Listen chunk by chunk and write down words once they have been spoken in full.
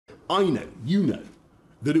I know, you know,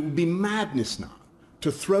 that it would be madness now to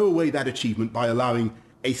throw away that achievement by allowing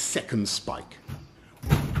a second spike.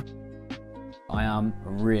 I am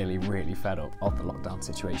really, really fed up of the lockdown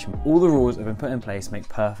situation. All the rules that have been put in place make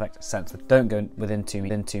perfect sense, but don't go within two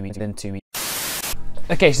meters.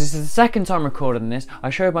 Okay, so this is the second time recording this. I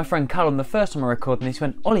showed my friend Callum the first time I recorded this. He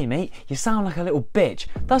went, "Ollie, mate, you sound like a little bitch."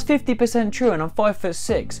 That's 50% true, and I'm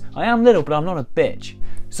 5'6". I am little, but I'm not a bitch.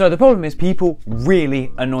 So the problem is people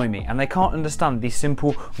really annoy me, and they can't understand these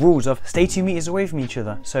simple rules of stay 2 meters away from each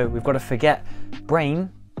other. So we've got to forget, brain,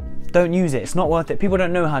 don't use it. It's not worth it. People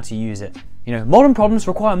don't know how to use it. You know, modern problems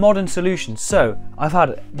require modern solutions. So I've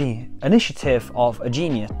had the initiative of a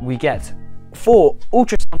genius. We get 4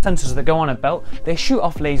 ultrasound sensors that go on a belt. They shoot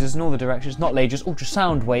off lasers in all the directions, not lasers,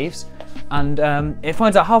 ultrasound waves, and it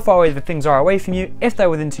finds out how far away the things are away from you. If they're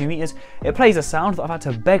within 2 meters, it plays a sound that I've had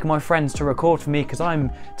to beg my friends to record for me because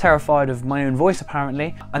I'm terrified of my own voice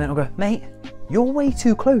apparently, and then I'll go, "Mate, you're way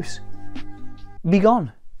too close. Be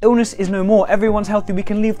gone. Illness is no more. Everyone's healthy. We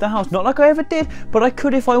can leave the house." Not like I ever did, but I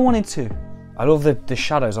could if I wanted to. I love the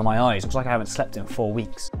shadows on my eyes. Looks like I haven't slept in 4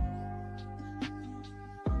 weeks.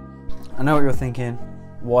 I know what you're thinking.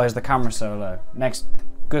 Why is the camera so low? Next,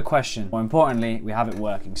 good question. More importantly, we have it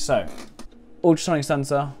working. So, ultrasonic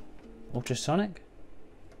sensor, ultrasonic?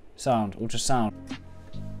 Sound, ultrasound.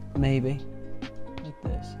 Maybe, like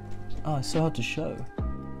this. Oh, it's so hard to show.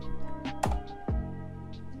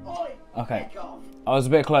 Okay, I was a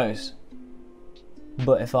bit close.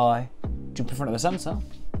 But if I jump in front of the sensor.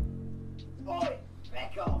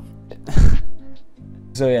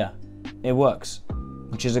 So yeah, it works,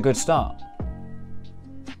 which is a good start.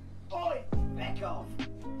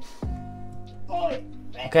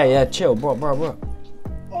 Okay, yeah, chill, bro.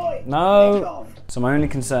 No. So my only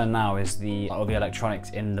concern now is all the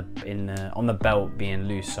electronics on the belt being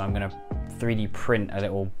loose. So I'm gonna 3D print a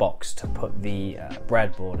little box to put the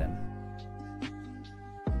breadboard in.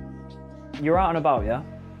 You're out and about, yeah?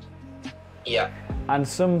 Yeah. And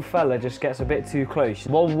some fella just gets a bit too close.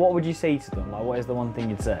 What would you say to them? Like, what is the one thing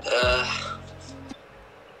you'd say? I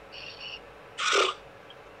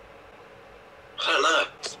don't know.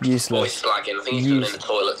 Useless. Voice lagging. I think he's going in the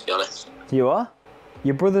toilet, to be honest. You are?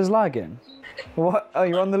 Your brother's lagging? What? Oh,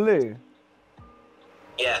 you're on the loo?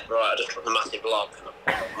 Yeah, right. I just took a massive log.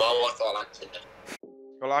 My Wi-Fi lagged in there.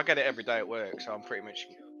 Well, I get it every day at work, so I'm pretty much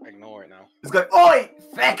ignore it now. Let's go. Oi!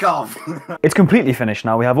 Feck off! It's completely finished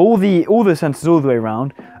now. We have all the sensors all the way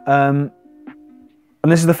around, and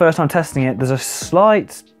this is the first time testing it. There's a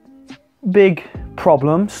slight, big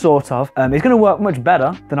problem, sort of. It's going to work much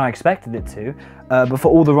better than I expected it to, but for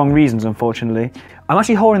all the wrong reasons, unfortunately. I'm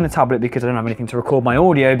actually holding the tablet because I don't have anything to record my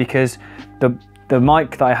audio because the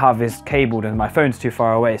mic that I have is cabled and my phone's too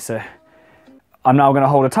far away. So I'm now going to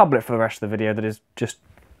hold a tablet for the rest of the video that is just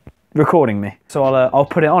recording me. So I'll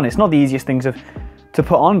put it on. It's not the easiest thing to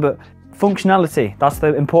put on, but functionality, that's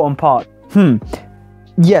the important part.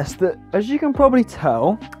 Yes, as you can probably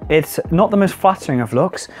tell, it's not the most flattering of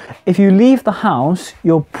looks. If you leave the house,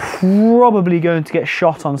 you're probably going to get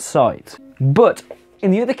shot on sight. But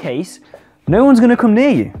in the other case, no one's going to come near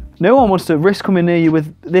you. No one wants to risk coming near you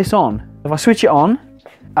with this on. If I switch it on,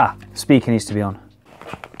 speaker needs to be on.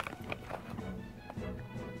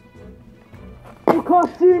 You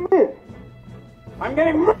can't see me. I'm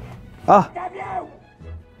getting.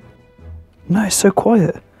 No, it's so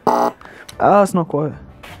quiet. It's not quiet.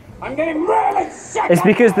 I'm getting really sick. It's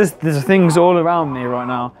because there's things all around me right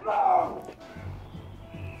now.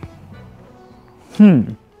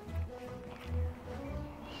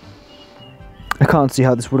 I can't see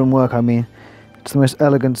how this wouldn't work. I mean, it's the most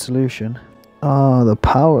elegant solution. Oh, the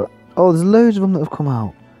power. Oh, there's loads of them that have come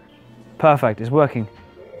out. Perfect, it's working.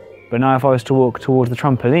 But now if I was to walk towards the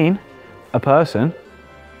trampoline, a person,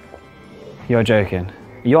 you're joking.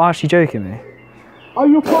 You're actually joking me. Are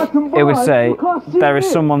you fucking It would say, there is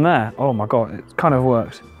someone there. Oh my God, it kind of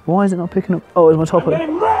works. Why is it not picking up? Oh, it's my top.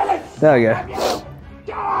 There we go.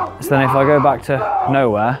 So then if I go back to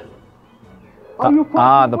nowhere, the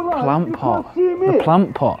plant pot. The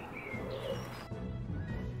plant pot.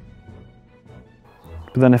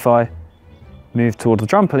 But then if I move towards the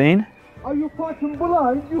trampoline, are you fucking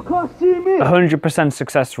blind? You can't see me. 100%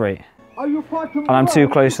 success rate. Are you fucking and I'm too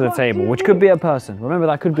close to the table, which could be a person. Remember,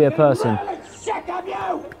 that could be a person.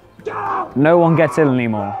 No one gets ill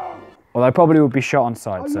anymore. Well, I probably would be shot on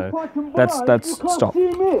sight, so let's stop.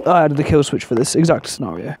 I added the kill switch for this exact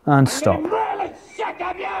scenario. And stop.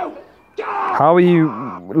 How are you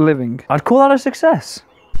living? I'd call that a success.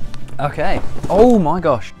 Okay. Oh my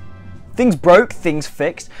gosh. Things broke, things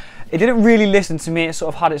fixed. It didn't really listen to me, it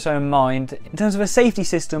sort of had its own mind. In terms of a safety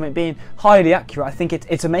system, it being highly accurate, I think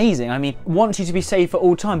it's amazing. I mean, it wants you to be safe at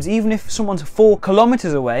all times. Even if someone's 4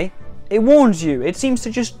 kilometers away, it warns you. It seems to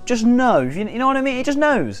just know. You know what I mean? It just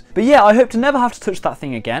knows. But yeah, I hope to never have to touch that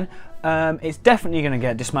thing again. It's definitely going to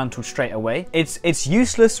get dismantled straight away. It's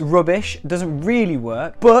useless rubbish, doesn't really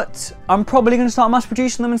work, but I'm probably going to start mass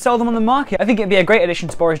producing them and sell them on the market. I think it'd be a great addition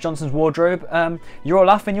to Boris Johnson's wardrobe. You're all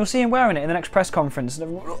laughing, you'll see him wearing it in the next press conference.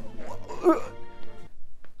 Don't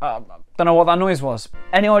know what that noise was.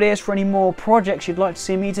 Any ideas for any more projects you'd like to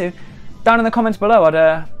see me do? Down in the comments below.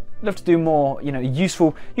 I'd love to do more, you know,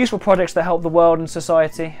 useful projects that help the world and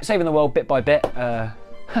society, saving the world bit by bit,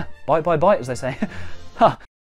 bite by bite, as they say. Huh.